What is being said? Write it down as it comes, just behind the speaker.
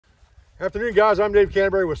Afternoon, guys. I'm Dave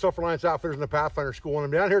Canterbury with Self-Reliance Outfitters in the Pathfinder School, and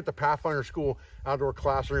I'm down here at the Pathfinder School outdoor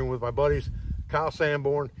classroom with my buddies Kyle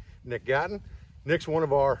Sanborn, Nick Gatton. Nick's one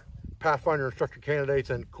of our Pathfinder instructor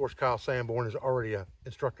candidates, and of course Kyle Sanborn is already an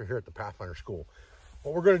instructor here at the Pathfinder School.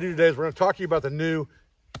 What we're going to do today is we're going to talk to you about the new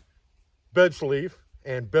bed sleeve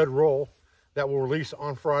and bedroll that will release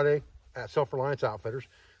on Friday at Self-Reliance Outfitters.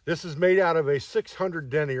 This is made out of a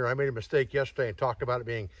 600 denier. I made a mistake yesterday and talked about it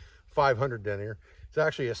being 500 denier. It's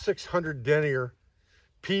actually a 600 denier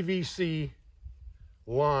PVC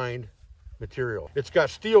lined material. It's got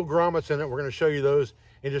steel grommets in it. We're going to show you those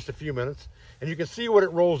in just a few minutes. And you can see what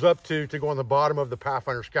it rolls up to go on the bottom of the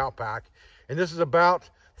Pathfinder Scout Pack. And this is about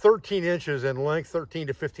 13 inches in length, 13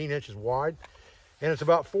 to 15 inches wide. And it's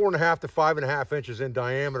about 4.5 to 5.5 inches in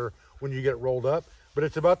diameter when you get it rolled up. But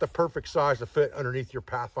it's about the perfect size to fit underneath your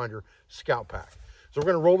Pathfinder Scout Pack. So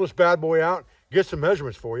we're going to roll this bad boy out, get some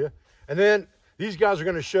measurements for you. And then these guys are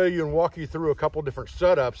going to show you and walk you through a couple different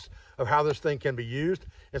setups of how this thing can be used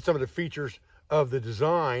and some of the features of the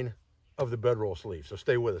design of the bedroll sleeve. So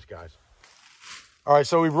stay with us, guys. All right,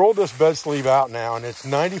 so we've rolled this bed sleeve out now, and it's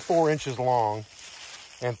 94 inches long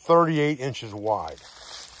and 38 inches wide.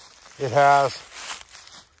 It has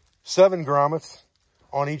 7 grommets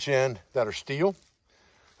on each end that are steel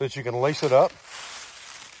so that you can lace it up.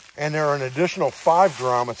 And there are an additional 5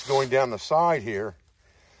 grommets going down the side here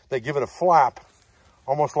that give it a flap,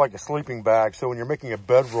 almost like a sleeping bag. So when you're making a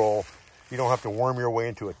bedroll, you don't have to worm your way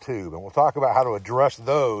into a tube. And we'll talk about how to address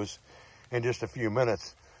those in just a few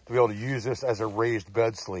minutes to be able to use this as a raised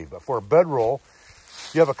bed sleeve. But for a bedroll,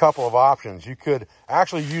 you have a couple of options. You could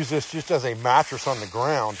actually use this just as a mattress on the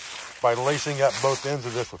ground by lacing up both ends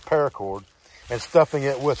of this with paracord and stuffing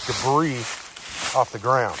it with debris off the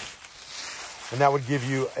ground. And that would give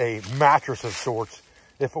you a mattress of sorts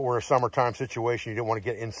if it were a summertime situation. You didn't want to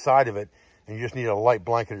get inside of it and you just need a light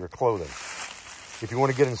blanket of your clothing. If you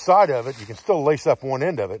want to get inside of it, you can still lace up one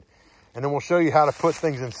end of it. And then we'll show you how to put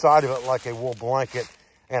things inside of it like a wool blanket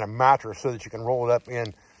and a mattress so that you can roll it up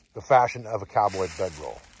in the fashion of a cowboy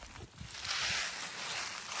bedroll.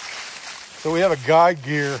 So we have a Guide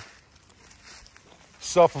Gear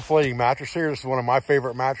self-inflating mattress here. This is one of my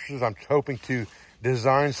favorite mattresses. I'm hoping to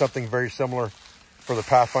design something very similar for the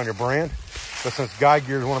Pathfinder brand. But since Guide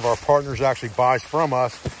Gear is one of our partners, actually buys from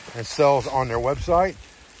us and sells on their website,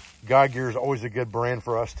 Guide Gear is always a good brand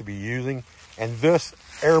for us to be using. And this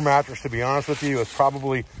air mattress, to be honest with you, is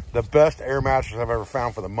probably the best air mattress I've ever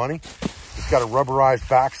found for the money. It's got a rubberized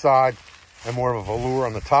backside and more of a velour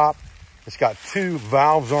on the top. It's got 2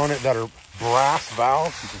 valves on it that are brass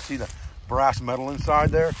valves. You can see the brass metal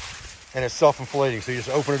inside there. And it's self-inflating. So you just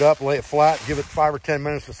open it up, lay it flat, give it 5 or 10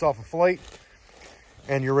 minutes to self-inflate,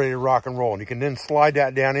 and you're ready to rock and roll. And you can then slide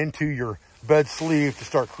that down into your bed sleeve to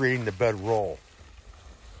start creating the bed roll.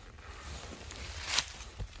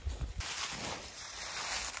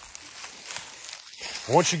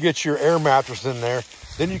 Once you get your air mattress in there,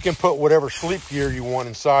 then you can put whatever sleep gear you want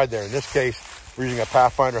inside there. In this case, we're using a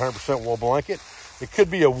Pathfinder 100% wool blanket. It could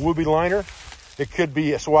be a Wooby liner. It could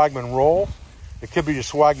be a Swagman roll. It could be a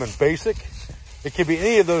Swagman basic. It could be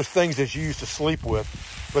any of those things that you use to sleep with.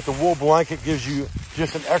 But the wool blanket gives you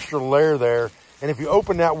just an extra layer there. And if you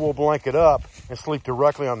open that wool blanket up and sleep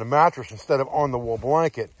directly on the mattress instead of on the wool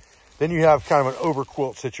blanket, then you have kind of an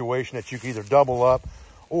overquilt situation that you can either double up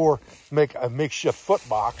or make a makeshift foot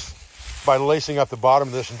box by lacing up the bottom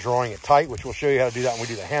of this and drawing it tight, which we'll show you how to do that when we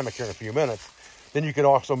do the hammock here in a few minutes. Then you can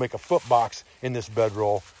also make a foot box in this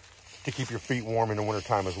bedroll to keep your feet warm in the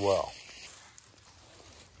wintertime as well.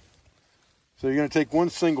 So you're going to take one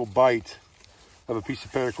single bite of a piece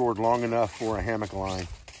of paracord long enough for a hammock line,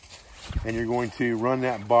 and you're going to run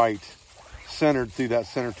that bite centered through that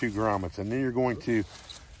center 2 grommets, and then you're going to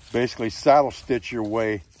basically saddle stitch your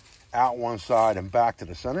way out one side and back to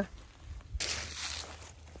the center.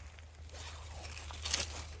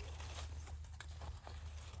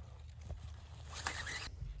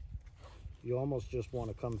 You almost just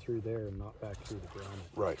want to come through there and not back through the grommet.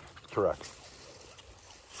 Right, correct.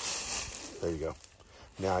 There you go.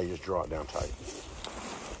 Now you just draw it down tight.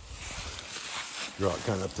 Draw it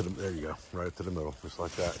kind of up to the, there you go, right up to the middle, just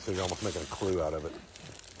like that. So you're almost making a clue out of it.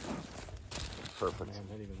 Perfect. Man,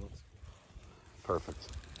 that even looks Perfect.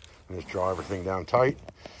 And just draw everything down tight.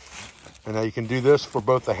 And now you can do this for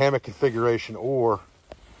both the hammock configuration or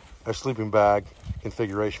a sleeping bag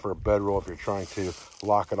configuration for a bedroll if you're trying to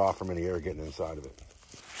lock it off from any air getting inside of it.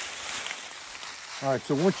 All right,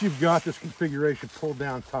 so once you've got this configuration pulled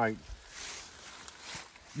down tight,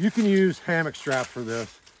 you can use hammock straps for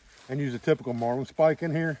this and use a typical marlin spike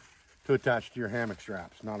in here to attach to your hammock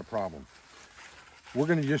straps, not a problem. We're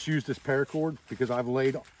gonna just use this paracord because I've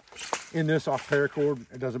laid in this off paracord.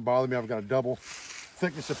 It doesn't bother me. I've got a double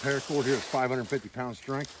thickness of paracord here. It's 550 pound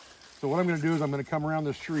strength. So what I'm going to do is I'm going to come around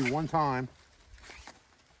this tree one time,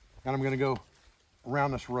 and I'm going to go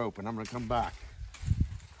around this rope, and I'm going to come back.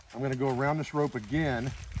 I'm going to go around this rope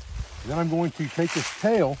again. Then I'm going to take this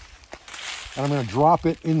tail, and I'm going to drop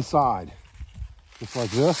it inside, just like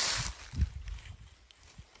this.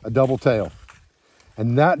 A double tail.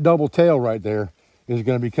 And that double tail right there is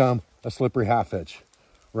going to become a slippery half hitch.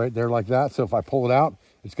 Right there like that. So if I pull it out,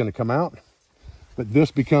 it's going to come out. But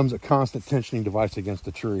this becomes a constant tensioning device against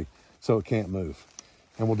the tree, so it can't move.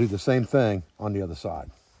 And we'll do the same thing on the other side.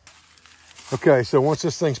 Okay, so once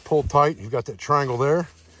this thing's pulled tight, you've got that triangle there.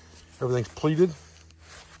 Everything's pleated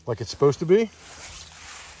like it's supposed to be.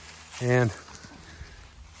 And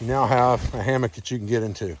you now have a hammock that you can get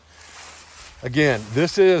into. Again,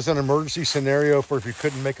 this is an emergency scenario for if you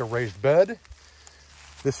couldn't make a raised bed.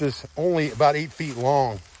 This is only about 8 feet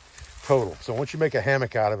long total. So once you make a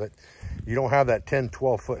hammock out of it, you don't have that 10,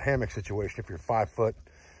 12 foot hammock situation. If you're 5'8",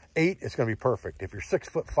 it's gonna be perfect. If you're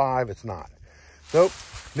 6'5", it's not. So,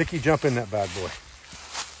 Nikki, jump in that bad boy.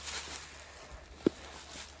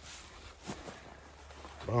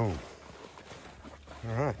 Boom.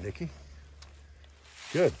 All right, Nikki.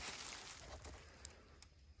 Good.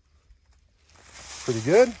 Pretty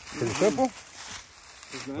good, pretty simple.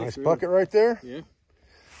 Nice bucket right there. Yeah.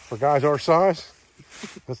 For guys our size,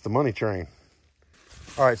 that's the money train.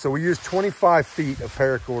 All right, so we use 25 feet of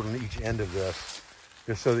paracord on each end of this,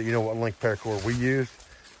 just so that you know what length paracord we used.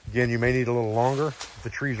 Again, you may need a little longer if the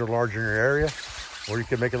trees are larger in your area, or you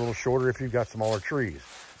can make it a little shorter if you've got smaller trees.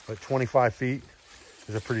 But 25 feet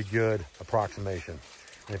is a pretty good approximation.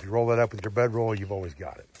 And if you roll that up with your bedroll, you've always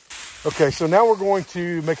got it. Okay, so now we're going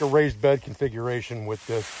to make a raised bed configuration with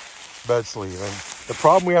this bed sleeve. And the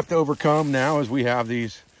problem we have to overcome now is we have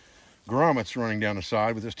these grommets running down the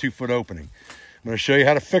side with this 2-foot opening. I'm going to show you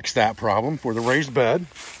how to fix that problem for the raised bed.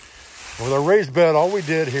 And with our raised bed, all we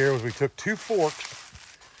did here was we took 2 forks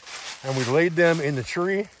and we laid them in the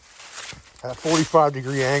tree at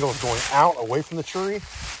 45-degree angles going out away from the tree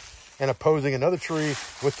and opposing another tree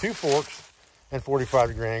with 2 forks and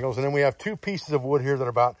 45-degree angles. And then we have 2 pieces of wood here that are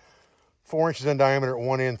about 4 inches in diameter at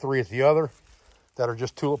one end, 3 at the other, that are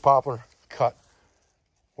just tulip poplar cut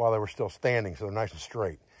while they were still standing, so they're nice and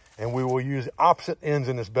straight. And we will use opposite ends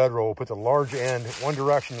in this bedroll. We'll put the large end one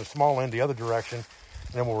direction, the small end the other direction,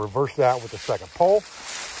 and then we'll reverse that with the second pole.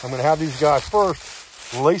 I'm going to have these guys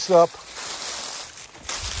first lace up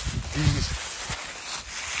these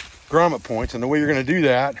grommet points, and the way you're going to do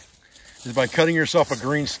that is by cutting yourself a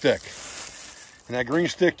green stick. And that green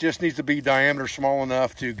stick just needs to be diameter small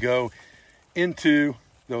enough to go into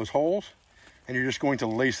those holes, and you're just going to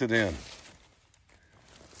lace it in.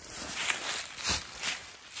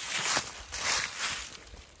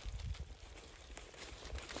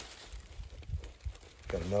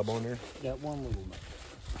 Got a nub on there? Got one little nub.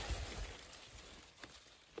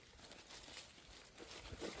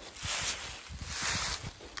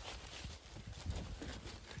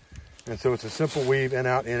 And so it's a simple weave in,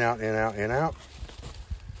 out, in, out, in, out, in, out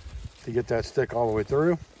to get that stick all the way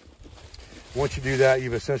through. Once you do that,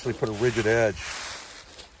 you've essentially put a rigid edge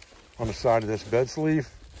on the side of this bed sleeve.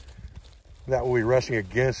 That will be resting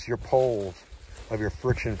against your poles of your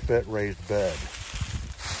friction fit raised bed.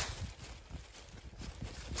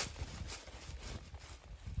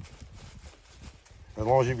 As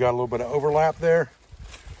long as you've got a little bit of overlap there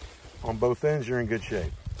on both ends, you're in good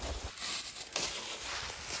shape.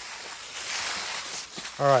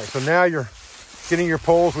 All right, so now you're getting your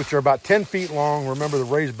poles, which are about 10 feet long. Remember, the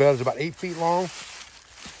raised bed is about 8 feet long.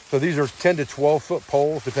 So these are 10 to 12 foot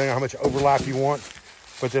poles, depending on how much overlap you want.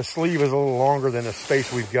 But this sleeve is a little longer than the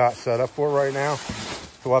space we've got set up for right now.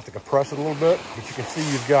 So we'll have to compress it a little bit. But you can see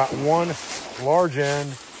you've got one large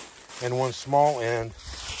end and one small end,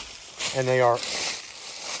 and they are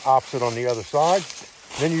opposite on the other side.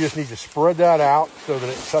 Then you just need to spread that out so that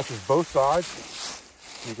it touches both sides.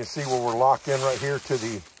 You can see where we're locked in right here to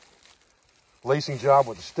the lacing job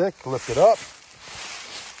with the stick. Lift it up,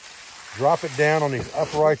 drop it down on these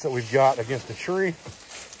uprights that we've got against the tree.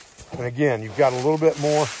 And again, you've got a little bit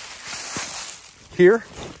more here,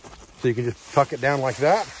 so you can just tuck it down like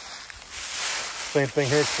that. Same thing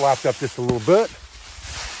here, it's flapped up just a little bit.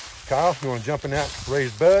 Kyle, you want to jump in that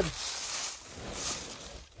raised bed?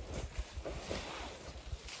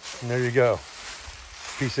 And there you go,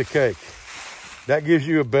 piece of cake. That gives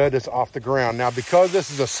you a bed that's off the ground. Now, because this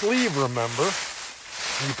is a sleeve, remember,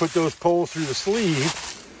 when you put those poles through the sleeve,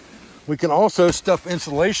 we can also stuff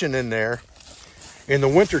insulation in there in the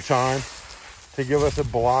wintertime to give us a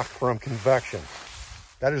block from convection.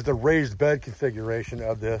 That is the raised bed configuration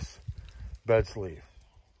of this bed sleeve.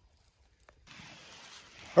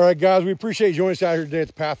 All right, guys, we appreciate you joining us out here today at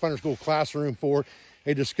the Pathfinder School classroom for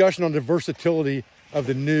a discussion on the versatility of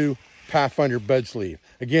the new Pathfinder bed sleeve.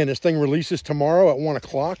 Again, this thing releases tomorrow at 1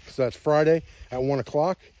 o'clock, so that's Friday at 1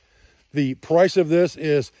 o'clock. The price of this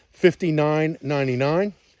is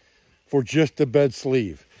 $59.99 for just the bed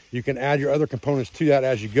sleeve. You can add your other components to that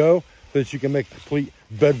as you go, so that you can make a complete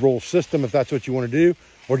bedroll system if that's what you want to do,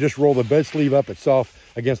 or just roll the bed sleeve up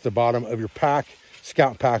itself against the bottom of your pack,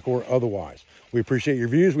 scout pack, or otherwise. We appreciate your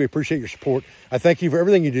views. We appreciate your support. I thank you for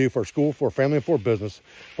everything you do for our school, for our family, and for our business,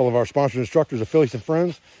 all of our sponsors, instructors, affiliates, and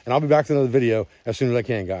friends. And I'll be back with another video as soon as I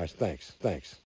can, guys. Thanks.